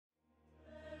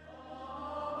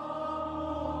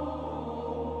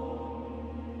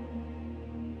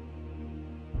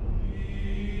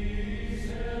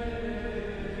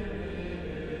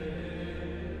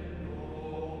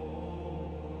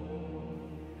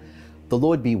The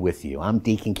Lord be with you. I'm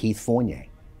Deacon Keith Fournier,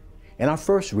 and our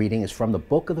first reading is from the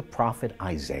book of the prophet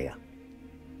Isaiah.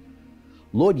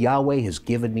 Lord Yahweh has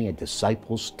given me a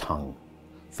disciple's tongue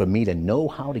for me to know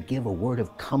how to give a word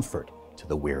of comfort to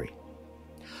the weary.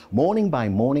 Morning by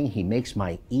morning, he makes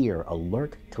my ear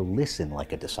alert to listen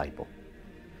like a disciple.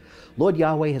 Lord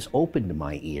Yahweh has opened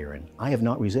my ear, and I have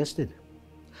not resisted.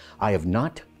 I have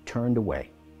not turned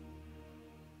away.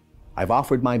 I've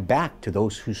offered my back to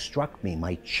those who struck me,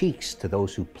 my cheeks to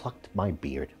those who plucked my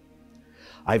beard.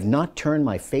 I've not turned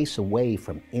my face away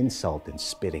from insult and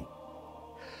spitting.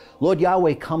 Lord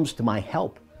Yahweh comes to my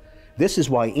help. This is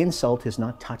why insult has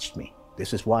not touched me.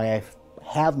 This is why I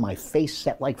have my face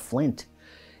set like flint,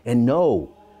 and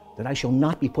know that I shall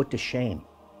not be put to shame.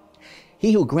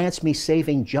 He who grants me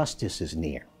saving justice is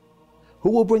near.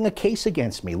 Who will bring a case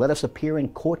against me? Let us appear in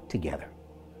court together.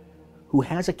 Who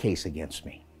has a case against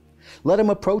me? Let him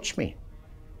approach me.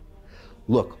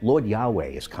 Look, Lord Yahweh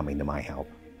is coming to my help.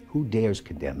 Who dares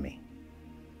condemn me?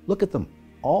 Look at them,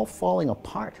 all falling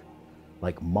apart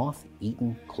like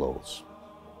moth-eaten clothes.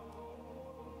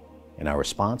 And our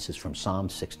response is from Psalm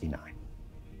 69.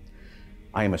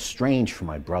 I am estranged from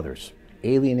my brothers,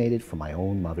 alienated from my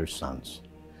own mother's sons.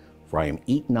 For I am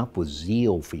eaten up with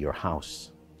zeal for your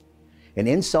house, and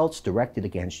insults directed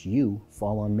against you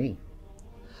fall on me.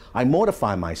 I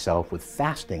mortify myself with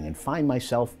fasting and find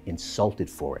myself insulted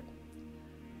for it.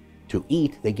 To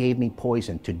eat, they gave me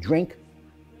poison. To drink,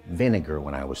 vinegar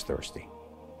when I was thirsty.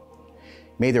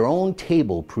 May their own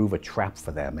table prove a trap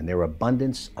for them, and their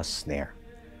abundance a snare.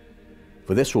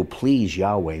 For this will please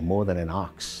Yahweh more than an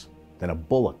ox, than a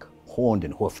bullock horned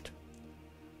and hoofed.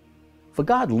 For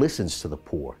God listens to the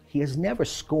poor. He has never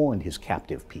scorned his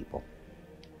captive people.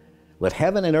 Let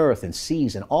heaven and earth and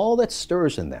seas and all that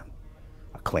stirs in them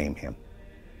acclaim him.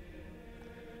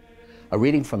 A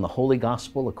reading from the Holy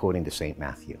Gospel according to St.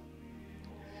 Matthew.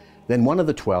 Then one of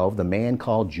the 12, the man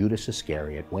called Judas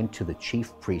Iscariot, went to the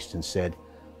chief priest and said,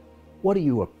 "What are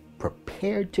you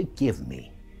prepared to give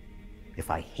me if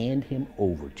I hand him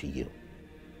over to you?"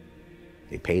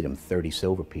 They paid him 30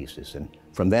 silver pieces, and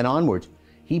from then onwards,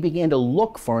 he began to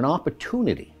look for an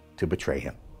opportunity to betray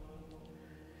him.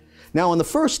 Now, on the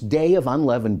first day of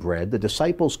unleavened bread, the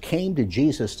disciples came to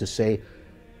Jesus to say,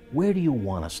 "Where do you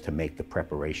want us to make the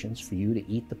preparations for you to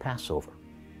eat the Passover?"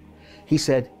 He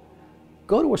said,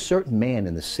 "Go to a certain man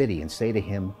in the city and say to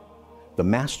him, 'The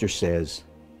master says,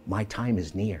 my time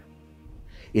is near.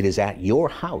 It is at your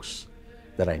house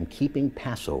that I am keeping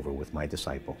Passover with my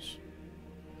disciples.'"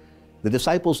 The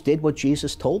disciples did what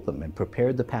Jesus told them and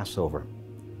prepared the Passover.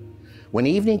 When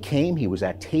evening came, he was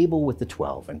at table with the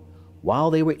 12, and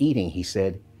while they were eating, he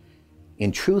said,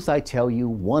 "In truth I tell you,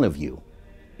 one of you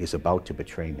is about to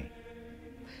betray me."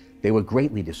 They were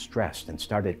greatly distressed and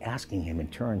started asking him in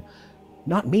turn,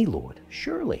 "Not me, Lord,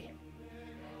 surely."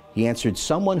 He answered,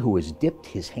 "Someone who has dipped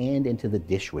his hand into the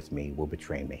dish with me will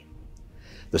betray me.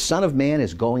 The Son of Man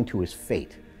is going to his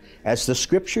fate, as the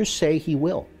scriptures say he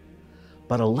will.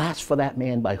 But alas for that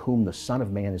man by whom the Son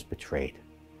of Man is betrayed.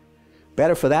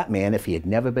 Better for that man if he had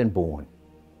never been born."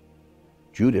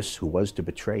 Judas, who was to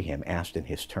betray him, asked in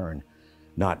his turn,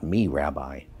 "Not me,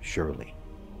 Rabbi, surely."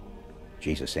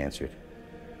 Jesus answered,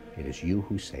 "It is you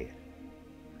who say it."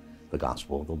 The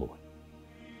Gospel of the Lord.